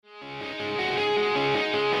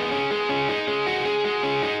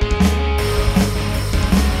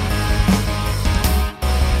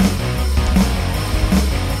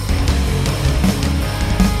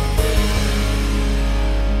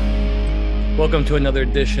Welcome to another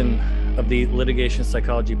edition of the Litigation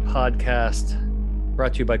Psychology Podcast,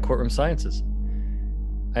 brought to you by Courtroom Sciences.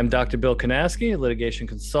 I'm Dr. Bill Kanaski, a litigation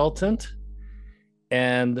consultant,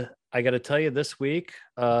 and I got to tell you, this week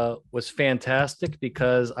was fantastic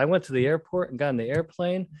because I went to the airport and got in the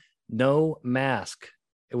airplane, no mask.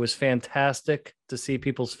 It was fantastic to see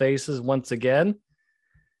people's faces once again.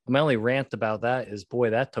 My only rant about that is,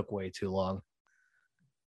 boy, that took way too long.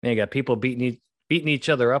 Man, you got people beating each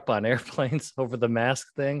other up on airplanes over the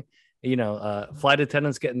mask thing, flight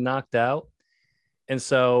attendants getting knocked out. And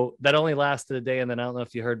so that only lasted a day. And then I don't know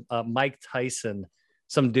if you heard Mike Tyson,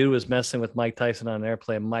 some dude was messing with Mike Tyson on an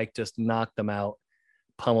airplane. Mike just knocked him out,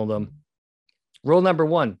 pummeled him. Rule number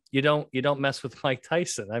one, you don't mess with Mike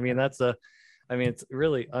Tyson. It's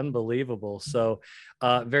really unbelievable. So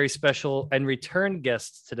very special and return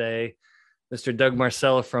guest today, Mr. Doug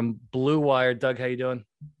Marcella from Blue Wire. Doug, how you doing?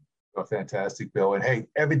 Oh, fantastic, Bill. And hey,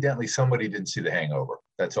 evidently somebody didn't see The Hangover.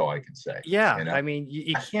 That's all I can say. Yeah. You know? I mean,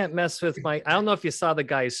 you can't mess with Mike. I don't know if you saw the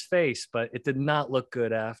guy's face, but it did not look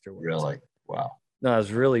good afterwards. Really? Wow. No, it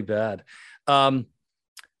was really bad. Doug,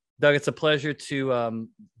 it's a pleasure to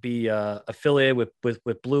be affiliated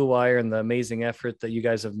with Blue Wire and the amazing effort that you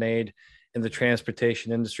guys have made in the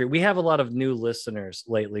transportation industry. We have a lot of new listeners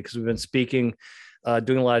lately because we've been speaking,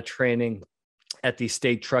 doing a lot of training at the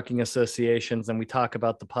state trucking associations, and we talk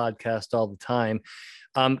about the podcast all the time.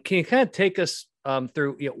 Can you kind of take us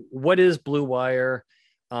through, what is Blue Wire?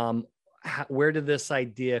 Where did this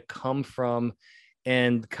idea come from?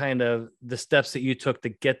 And kind of the steps that you took to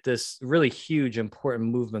get this really huge, important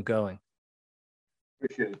movement going?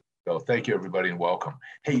 Appreciate it, Bill. Thank you, everybody, and welcome.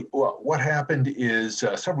 Hey, well, what happened is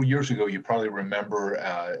several years ago, you probably remember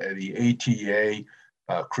at the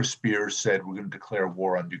ATA, Chris Spears said, we're going to declare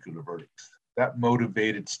war on nuclear verdicts. That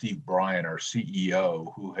motivated Steve Bryan, our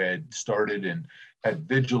CEO, who had started and had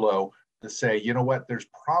Vigilo, to say, you know what, there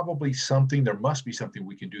must be something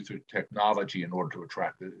we can do through technology in order to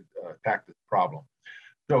attack this problem.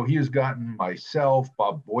 So he has gotten myself,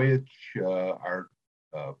 Bob Boyich, our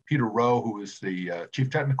Peter Rowe, who is the Chief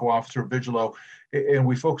Technical Officer of Vigilo, and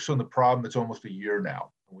we focus on the problem. It's almost a year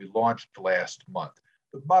now. We launched last month.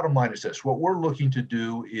 The bottom line is this: what we're looking to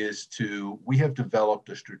do is we have developed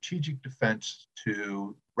a strategic defense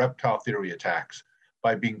to reptile theory attacks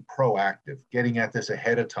by being proactive, getting at this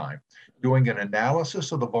ahead of time, doing an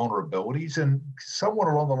analysis of the vulnerabilities, and somewhat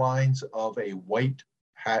along the lines of a white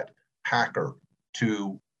hat hacker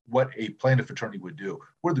to what a plaintiff attorney would do.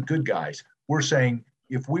 We're the good guys. We're saying,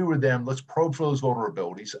 if we were them, let's probe for those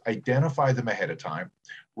vulnerabilities, identify them ahead of time,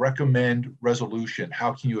 recommend resolution.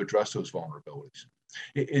 How can you address those vulnerabilities?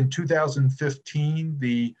 In 2015,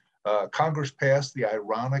 the Congress passed the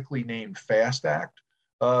ironically named FAST Act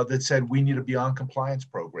that said we need a beyond compliance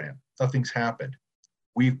program. Nothing's happened.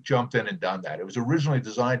 We've jumped in and done that. It was originally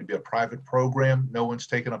designed to be a private program. No one's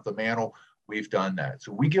taken up the mantle. We've done that.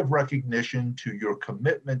 So we give recognition to your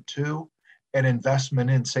commitment to and investment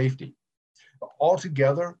in safety.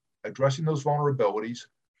 Altogether, addressing those vulnerabilities,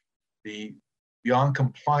 the beyond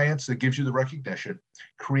compliance that gives you the recognition,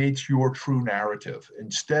 creates your true narrative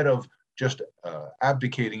instead of just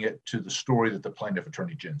abdicating it to the story that the plaintiff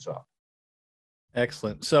attorney gins up.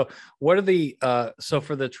 Excellent. So what are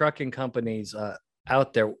for the trucking companies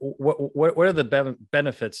out there, what are the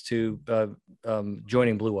benefits to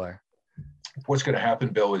joining Blue Wire? What's going to happen,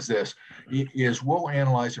 Bill, is we'll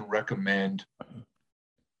analyze and recommend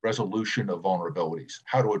resolution of vulnerabilities,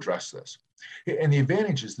 how to address this. And the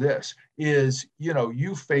advantage is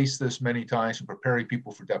you face this many times in preparing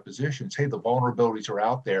people for depositions. Hey, the vulnerabilities are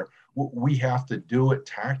out there. We have to do it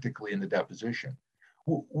tactically in the deposition.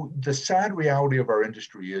 The sad reality of our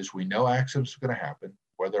industry is we know accidents are going to happen.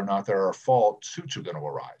 Whether or not they're our fault, suits are going to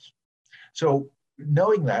arise. So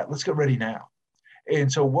knowing that, let's get ready now.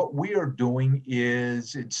 And so what we are doing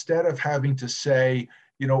is, instead of having to say,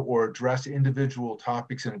 or address individual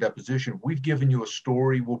topics in a deposition, we've given you a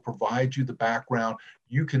story, we'll provide you the background.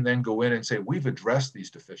 You can then go in and say, we've addressed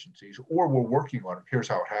these deficiencies, or we're working on it. Here's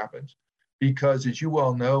how it happens. Because as you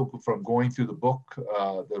well know from going through the book,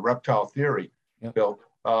 The Reptile Theory, yep, Bill,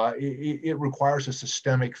 it requires a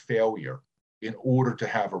systemic failure in order to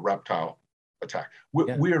have a reptile attack.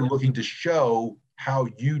 We are looking to show how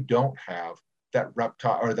you don't have that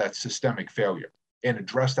reptile or that systemic failure, and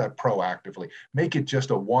address that proactively. Make it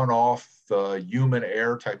just a one-off human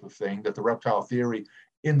error type of thing that the reptile theory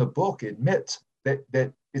in the book admits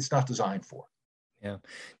that it's not designed for. Yeah.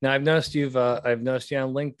 Now I've noticed you on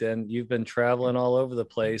LinkedIn. You've been traveling all over the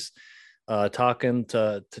place, talking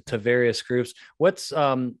to various groups.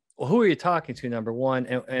 Who are you talking to, number one,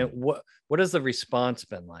 and what has the response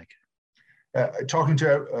been like? talking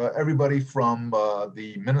to everybody from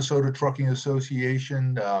the Minnesota Trucking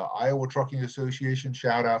Association, Iowa Trucking Association,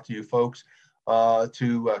 shout out to you folks,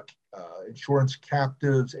 to insurance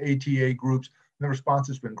captives, ATA groups. And the response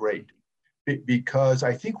has been great. Because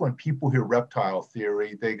I think when people hear reptile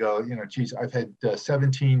theory, they go, you know, geez, I've had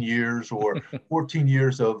 17 years or 14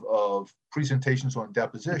 years of presentations on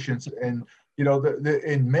depositions. And, you know,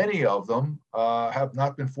 and many of them have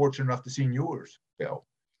not been fortunate enough to see yours, Bill,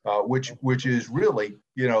 which is really,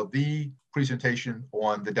 you know, the presentation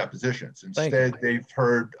on the depositions. Instead, they've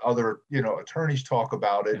heard other, you know, attorneys talk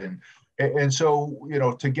about it. And so, you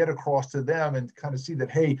know, to get across to them and kind of see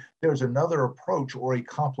that, hey, there's another approach or a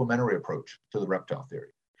complementary approach to the reptile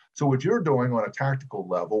theory. So what you're doing on a tactical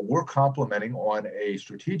level, we're complementing on a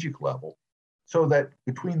strategic level so that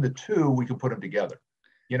between the two, we can put them together.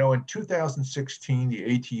 You know, in 2016, the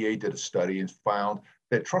ATA did a study and found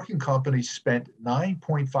that trucking companies spent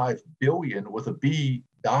 $9.5 billion with a B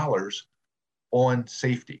dollars on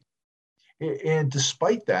safety. And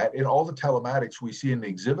despite that, in all the telematics we see in the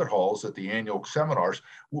exhibit halls at the annual seminars,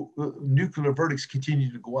 nuclear verdicts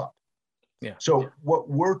continue to go up. Yeah. So what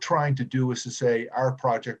we're trying to do is to say our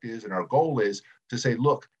project is, and our goal is to say,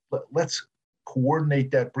 look, let's coordinate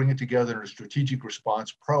that, bring it together in a strategic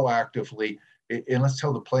response proactively, and let's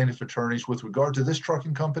tell the plaintiff attorneys with regard to this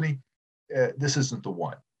trucking company, this isn't the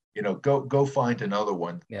one. You know, go find another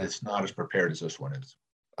one that's not as prepared as this one is.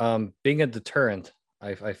 Being a deterrent,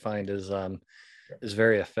 I find is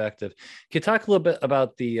very effective. Can you talk a little bit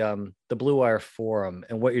about the Blue Wire Forum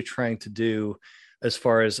and what you're trying to do as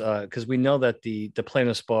far as because we know that the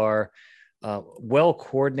plaintiffs bar well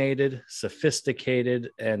coordinated, sophisticated,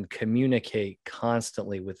 and communicate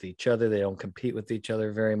constantly with each other. They don't compete with each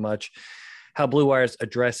other very much. How Blue Wire is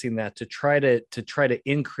addressing that to try to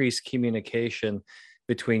increase communication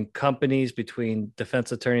between companies, between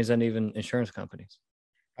defense attorneys, and even insurance companies.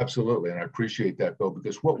 Absolutely, and I appreciate that, Bill,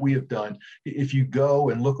 because what we have done, if you go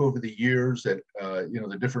and look over the years at, you know,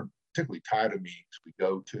 the different, particularly title meetings we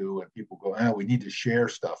go to, and people go, we need to share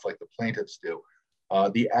stuff like the plaintiffs do.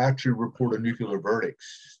 The actual report of nuclear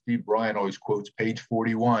verdicts, Steve Bryan always quotes page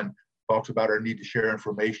 41, talks about our need to share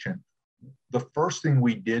information. The first thing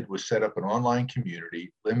we did was set up an online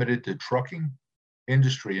community limited to trucking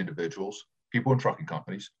industry individuals, people in trucking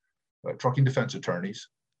companies, trucking defense attorneys,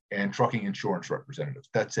 and trucking insurance representatives.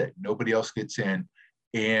 That's it. Nobody else gets in.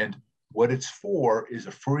 And what it's for is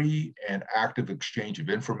a free and active exchange of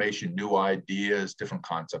information, new ideas, different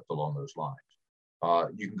concepts along those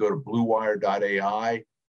lines. You can go to bluewire.ai,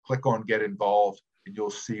 click on Get Involved, and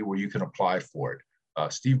you'll see where you can apply for it.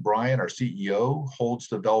 Steve Bryan, our CEO, holds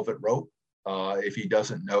the velvet rope. If he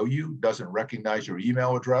doesn't know you, doesn't recognize your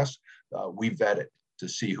email address, we vet it to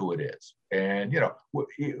see who it is. And, you know,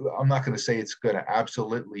 I'm not going to say it's going to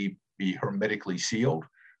absolutely be hermetically sealed,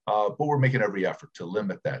 but we're making every effort to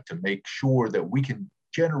limit that, to make sure that we can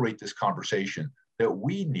generate this conversation that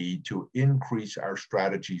we need to increase our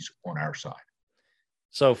strategies on our side.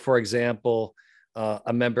 So, for example,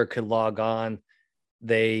 a member could log on,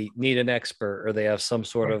 they need an expert, or they have some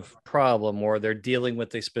sort of problem, or they're dealing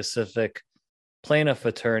with a specific plaintiff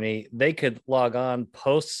attorney. They could log on,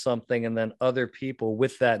 post something, and then other people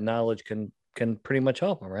with that knowledge can pretty much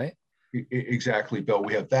help them, right? Exactly, Bill.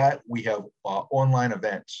 We have that. We have online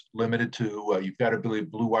events limited to, you've got to be a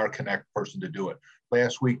Blue Wire Connect person to do it.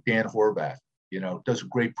 Last week, Dan Horvath, you know, does a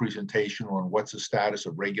great presentation on what's the status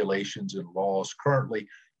of regulations and laws currently,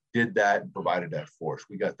 did that and provided that for us.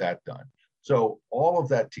 We got that done. So all of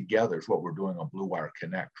that together is what we're doing on Blue Wire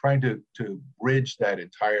Connect, trying to bridge that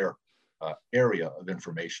entire area of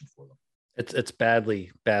information for them. It's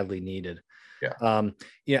badly needed. Yeah.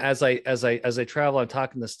 You know, as I travel, I'm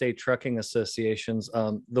talking to state trucking associations.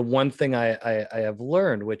 The one thing I have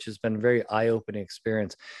learned, which has been a very eye-opening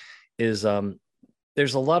experience, is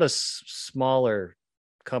there's a lot of smaller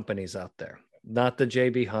companies out there, not the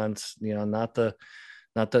JB Hunts, you know, not the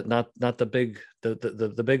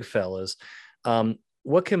big fellas.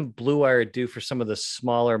 What can Blue Wire do for some of the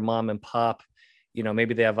smaller mom and pop? You know,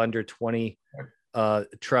 maybe they have under 20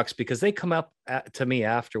 trucks, because they come up to me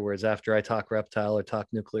afterwards, after I talk reptile or talk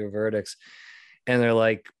nuclear verdicts, and they're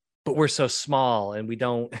like, but we're so small and we're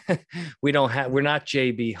not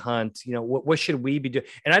JB Hunt, you know, what should we be doing?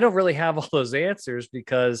 And I don't really have all those answers,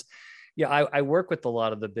 because I work with a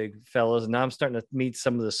lot of the big fellows, and now I'm starting to meet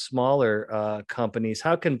some of the smaller companies.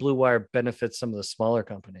 How can Blue Wire benefit some of the smaller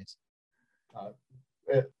companies?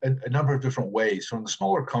 A number of different ways. From the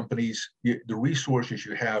smaller companies, the resources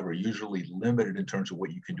you have are usually limited in terms of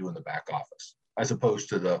what you can do in the back office, as opposed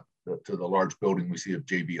to the large building we see of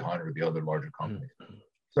JB Hunt or the other larger companies.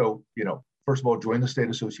 So, you know, first of all, join the state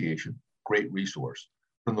association. great resource.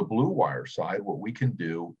 From the Blue Wire side, what we can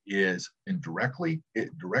do is directly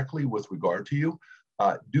with regard to you,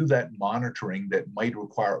 do that monitoring that might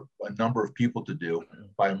require a number of people to do.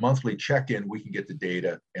 By a monthly check-in, we can get the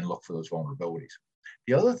data and look for those vulnerabilities.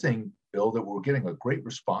 The other thing, Bill, that we're getting a great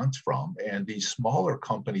response from, and these smaller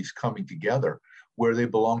companies coming together where they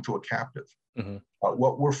belong to a captive. Mm-hmm.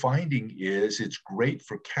 What we're finding is it's great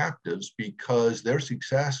for captives because their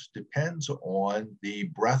success depends on the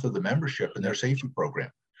breadth of the membership and their safety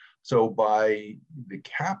program. So by the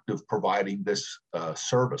captive providing this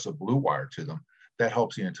service, a Blue Wire to them, that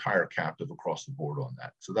helps the entire captive across the board on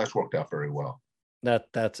that. So that's worked out very well.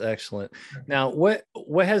 That's excellent. Now, what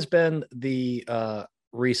has been the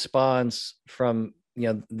response from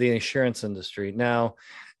the insurance industry? Now,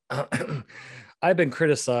 I've been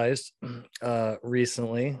criticized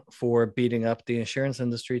recently for beating up the insurance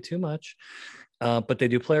industry too much, but they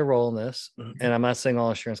do play a role in this. And I'm not saying all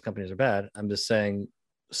insurance companies are bad. I'm just saying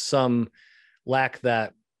some lack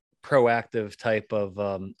that proactive type of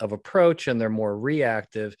approach, and they're more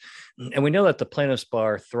reactive. And we know that the plaintiff's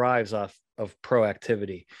bar thrives off of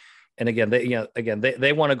proactivity. And again,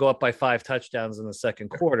 they want to go up by 5 touchdowns in the second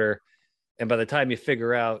quarter. And by the time you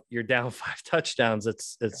figure out you're down 5 touchdowns,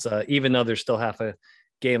 it's even though there's still half a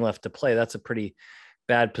game left to play, that's a pretty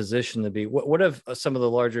bad position to be. What have some of the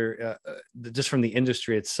larger, just from the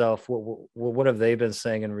industry itself, what have they been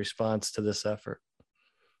saying in response to this effort?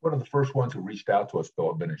 One of the first ones who reached out to us, Bill,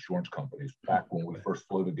 have been insurance companies back when we first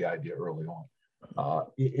floated the idea early on.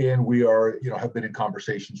 And we are, have been in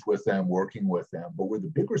conversations with them, working with them. But where the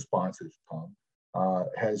big response has come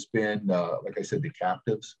has been, like I said, the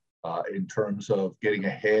captives. In terms of getting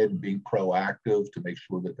ahead and being proactive to make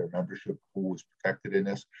sure that their membership pool is protected in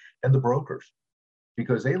this, and the brokers,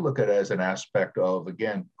 because they look at it as an aspect of,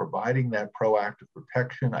 again, providing that proactive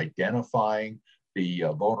protection, identifying the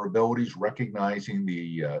vulnerabilities, recognizing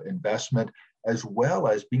the investment, as well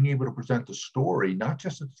as being able to present the story, not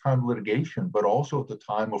just at the time of litigation, but also at the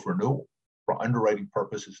time of renewal for underwriting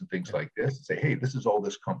purposes and things like this, and say, hey, this is all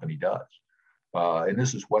this company does, and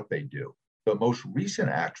this is what they do. The most recent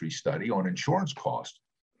ATRI study on insurance costs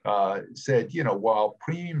said, while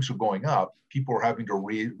premiums are going up, people are having to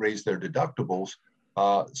raise their deductibles.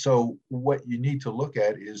 So what you need to look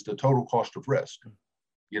at is the total cost of risk.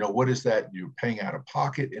 What is that you're paying out of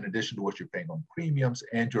pocket in addition to what you're paying on premiums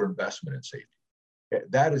and your investment in safety?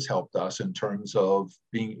 That has helped us in terms of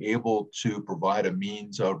being able to provide a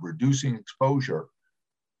means of reducing exposure,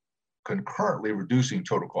 concurrently reducing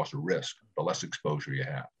total cost of risk, the less exposure you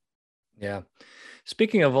have. Yeah.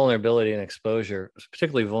 Speaking of vulnerability and exposure,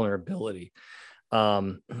 particularly vulnerability,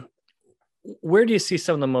 where do you see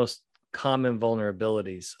some of the most common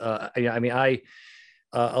vulnerabilities?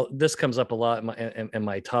 This comes up a lot in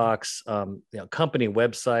my talks. Company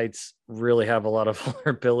websites really have a lot of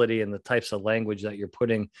vulnerability in the types of language that you're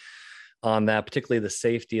putting on that, particularly the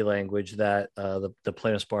safety language that the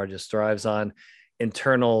plaintiff's bar just thrives on.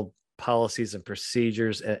 Internal policies and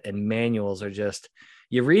procedures and manuals are just,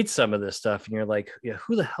 you read some of this stuff and you're like,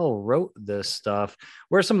 who the hell wrote this stuff?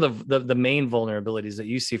 Where are some of the main vulnerabilities that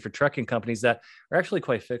you see for trucking companies that are actually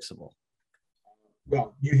quite fixable?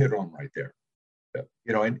 Well, you hit on right there.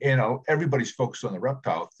 And everybody's focused on the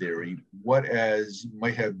reptile theory. What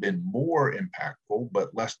might have been more impactful,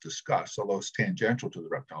 but less discussed, although it's tangential to the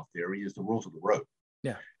reptile theory, is the rules of the road.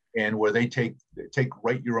 Yeah. And where they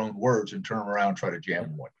write your own words and turn around and try to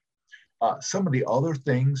jam one. Some of the other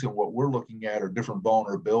things and what we're looking at are different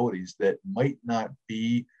vulnerabilities that might not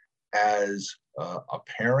be as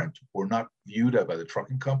apparent or not viewed by the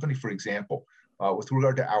trucking company. For example, with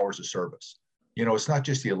regard to hours of service, it's not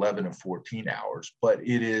just the 11 and 14 hours, but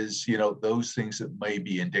it is, those things that may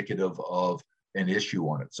be indicative of an issue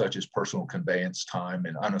on it, such as personal conveyance time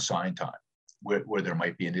and unassigned time, where there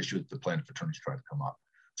might be an issue that the plaintiff attorneys try to come up.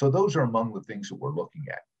 So those are among the things that we're looking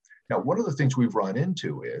at. Now, one of the things we've run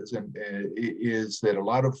into is that a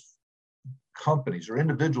lot of companies or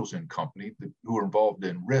individuals in company who are involved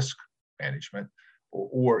in risk management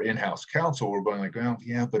or in-house counsel are going like, well,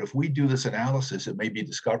 yeah, but if we do this analysis, it may be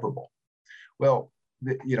discoverable. Well,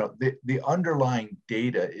 the underlying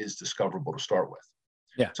data is discoverable to start with.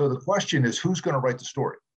 Yeah. So the question is, who's going to write the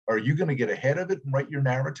story? Are you going to get ahead of it and write your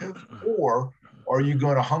narrative, or are you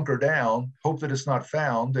going to hunker down, hope that it's not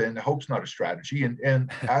found, and hope's not a strategy,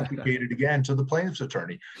 and advocate it again to the plaintiff's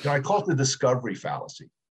attorney? I call it the discovery fallacy.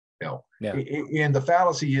 Yeah. And the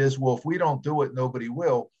fallacy is, well, if we don't do it, nobody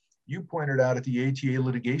will. You pointed out at the ATA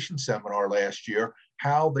litigation seminar last year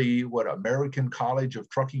how the American College of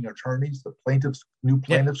Trucking Attorneys, the new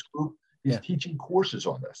plaintiffs group, is teaching courses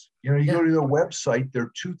on this. You go to their website,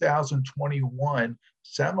 their 2021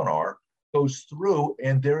 seminar goes through,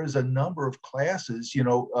 and there is a number of classes.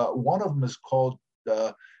 One of them is called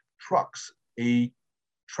Trucks, a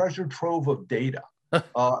treasure trove of data,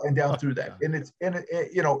 and down through that. And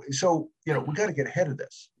we got to get ahead of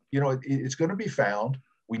this. It's going to be found.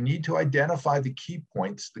 We need to identify the key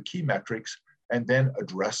points, the key metrics, and then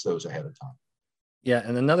address those ahead of time. Yeah,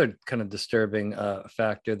 and another kind of disturbing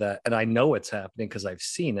factor that, and I know it's happening because I've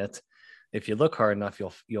seen it. If you look hard enough,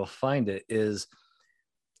 you'll find it. Is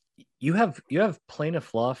you have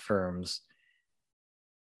plaintiff law firms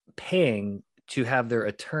paying to have their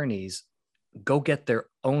attorneys go get their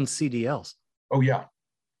own CDLs. Oh yeah,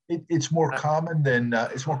 it's more common than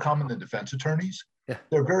defense attorneys. Yeah.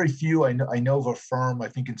 There are very few. I know of a firm, I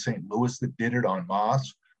think in St. Louis, that did it en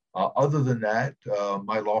masse. Other than that,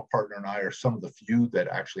 my law partner and I are some of the few that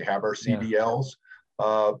actually have our CDLs.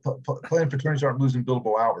 Plaintiff attorneys aren't losing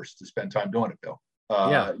billable hours to spend time doing it, Bill.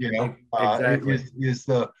 Exactly.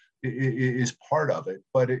 Is part of it.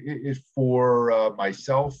 But it is for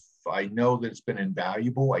myself. I know that it's been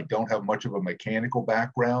invaluable. I don't have much of a mechanical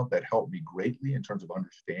background. That helped me greatly in terms of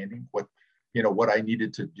understanding what I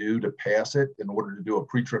needed to do to pass it in order to do a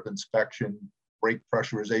pre-trip inspection, brake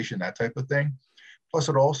pressurization, that type of thing. Plus,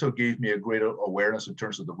 it also gave me a greater awareness in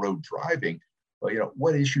terms of the road driving.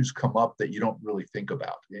 What issues come up that you don't really think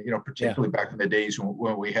about. Particularly back in the days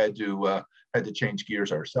when we had to change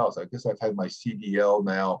gears ourselves. I guess I've had my CDL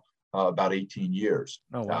now about 18 years.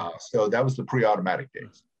 Oh wow! So that was the pre-automatic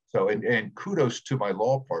days. So and kudos to my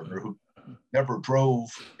law partner who never drove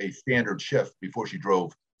a standard shift before she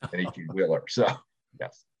drove an 18-wheeler. So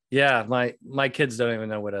yes. Yeah, my kids don't even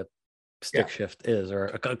know what a stick shift is or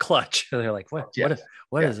a clutch. They're like, what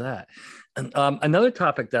is that? And another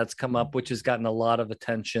topic that's come up, which has gotten a lot of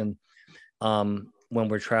attention when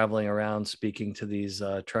we're traveling around speaking to these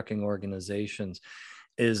trucking organizations,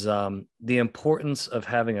 is the importance of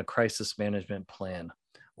having a crisis management plan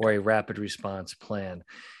or a rapid response plan.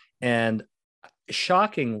 And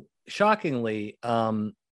shockingly,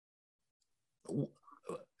 I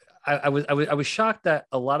was shocked that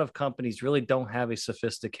a lot of companies really don't have a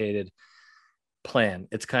sophisticated plan.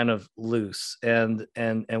 It's kind of loose, and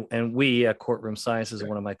we at Courtroom Sciences,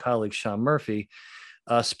 one of my colleagues, Sean Murphy,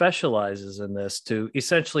 specializes in this to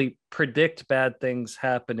essentially predict bad things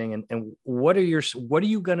happening. And what are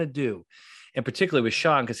you going to do? And particularly with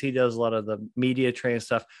Sean, because he does a lot of the media training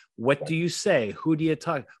stuff. What do you say? Who do you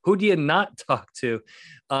talk? Who do you not talk to?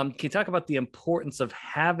 Can you talk about the importance of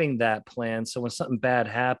having that plan? So when something bad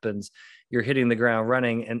happens, you're hitting the ground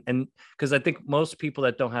running. And because I think most people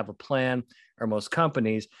that don't have a plan, or most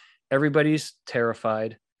companies, everybody's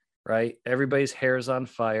terrified, right? Everybody's hair is on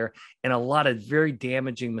fire, and a lot of very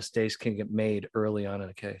damaging mistakes can get made early on in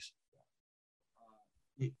a case.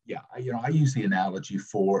 Yeah, I use the analogy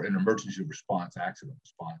for an emergency response, accident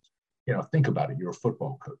response. Think about it. You're a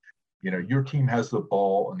football coach. Your team has the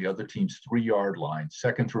ball on the other team's 3-yard line,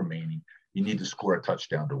 seconds remaining. You need to score a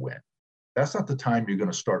touchdown to win. That's not the time you're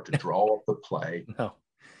going to start to draw up the play, No.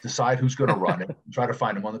 Decide who's going to run it, and try to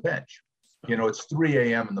find them on the bench. It's 3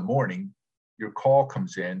 a.m. in the morning. Your call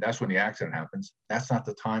comes in. That's when the accident happens. That's not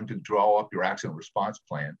the time to draw up your accident response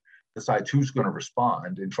plan, decide who's going to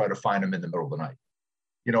respond, and try to find them in the middle of the night.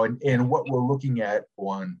 And what we're looking at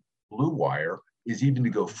on Blue Wire is even to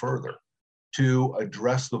go further, to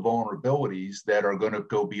address the vulnerabilities that are going to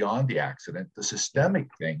go beyond the accident, the systemic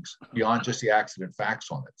things beyond just the accident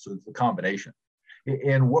facts on it. So it's a combination.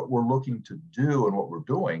 And what we're looking to do and what we're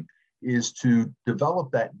doing is to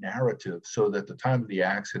develop that narrative so that at the time of the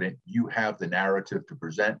accident, you have the narrative to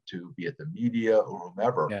present to, be it the media or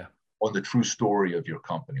whomever, on the true story of your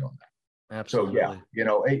company on that. Absolutely.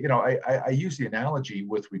 So I use the analogy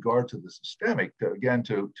with regard to the systemic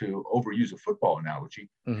to overuse a football analogy.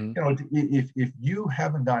 Mm-hmm. If you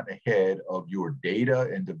haven't gotten ahead of your data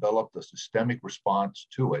and developed a systemic response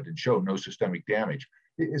to it and show no systemic damage,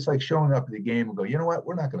 it's like showing up at the game and go, you know what,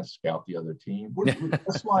 we're not going to scout the other team.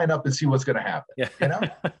 Let's line up and see what's going to happen.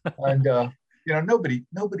 And nobody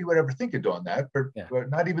would ever think of doing that, but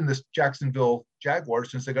not even this Jacksonville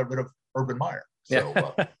Jaguars since they got rid of Urban Meyer. So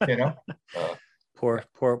poor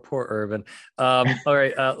Urban. All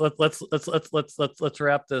right, let's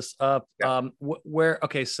wrap this up.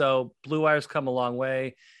 So Blue Wire's come a long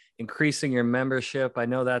way, increasing your membership. I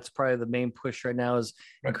know that's probably the main push right now is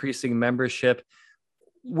increasing membership.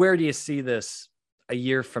 Where do you see this a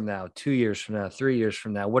year from now, 2 years from now, 3 years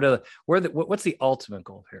from now? What's the ultimate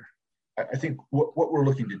goal here? I think what we're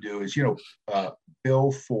looking to do is,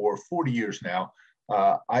 Bill, for 40 years now,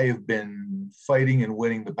 I have been fighting and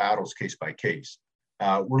winning the battles case by case.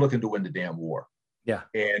 We're looking to win the damn war. Yeah.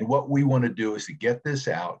 And what we want to do is to get this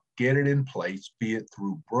out, get it in place, be it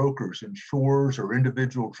through brokers, insurers, or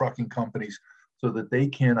individual trucking companies, so that they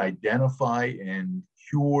can identify and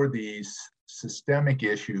cure these systemic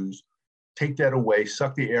issues, take that away,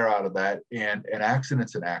 suck the air out of that, and an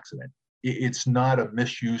accident's an accident. It's not a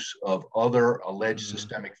misuse of other alleged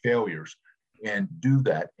systemic failures, and do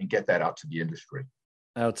that and get that out to the industry.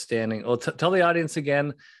 Outstanding. Well, tell the audience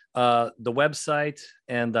again the website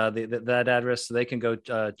and that address so they can go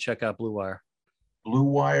check out Blue Wire.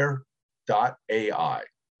 BlueWire.ai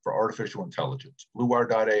for artificial intelligence.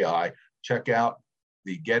 BlueWire.ai. Check out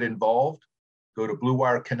the Get Involved. Go to Blue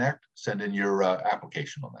Wire Connect. Send in your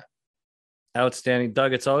application on that. Outstanding.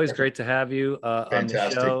 Doug, it's always great to have you on the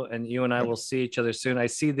show, and you and I will see each other soon. I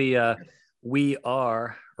see the We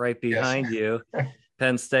Are right behind you,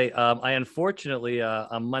 Penn State. I unfortunately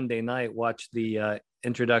on Monday night watched the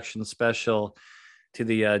introduction special to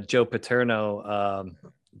the Joe Paterno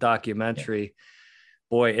documentary.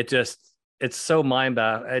 Boy, it's so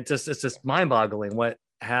it's just mind-boggling what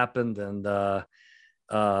happened, and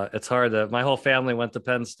it's hard to. My whole family went to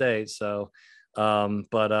Penn State, so.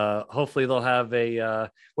 But hopefully they'll have a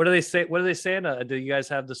what do they say? What are they saying? Do you guys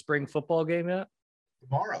have the spring football game yet?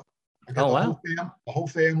 Tomorrow. I got the whole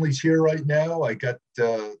family's here right now. I got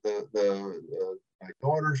my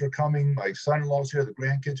daughters are coming, my son-in-law's here, the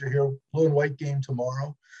grandkids are here. Blue and white game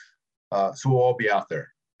tomorrow. So we'll all be out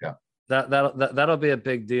there. Yeah. That'll be a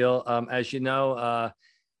big deal. As you know,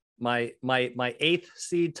 my 8th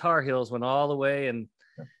seed Tar Heels went all the way and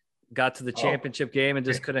got to the championship game and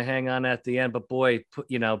just couldn't hang on at the end. But boy,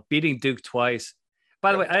 beating Duke twice.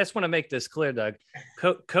 By the way, I just want to make this clear, Doug.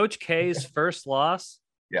 Coach K's first loss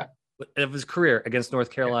of his career against North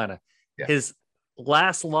Carolina. His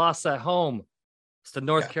last loss at home was to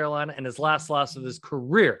North Carolina, and his last loss of his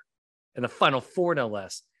career in the Final Four, no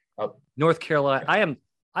less. North Carolina. I'm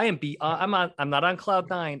not on cloud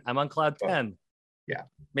 9. I'm on cloud 10. Yeah.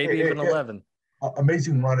 Maybe even 11.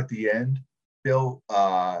 Amazing run at the end. Bill,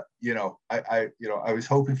 I was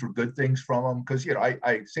hoping for good things from him because,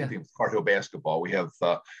 same thing with Tar Heel basketball. We have,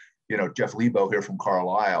 Jeff Lebo here from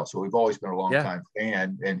Carlisle. So we've always been a long time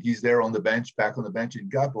fan, and he's there on the bench, back on the bench, and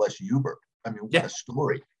God bless Hubert. I mean, what a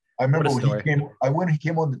story. I remember when he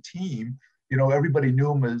came on the team, everybody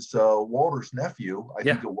knew him as Walter's nephew, I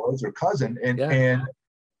think it was, or cousin. And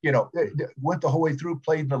went the whole way through,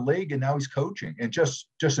 played in the league, and now he's coaching. And just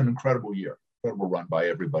an incredible year. Incredible run by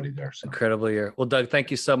everybody there. So. Incredible year. Well, Doug,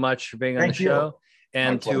 thank you so much for being on the show.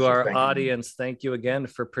 And to our audience, thank you again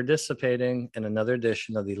for participating in another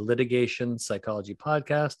edition of the Litigation Psychology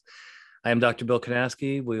Podcast. I am Dr. Bill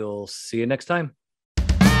Kanaski. We will see you next time.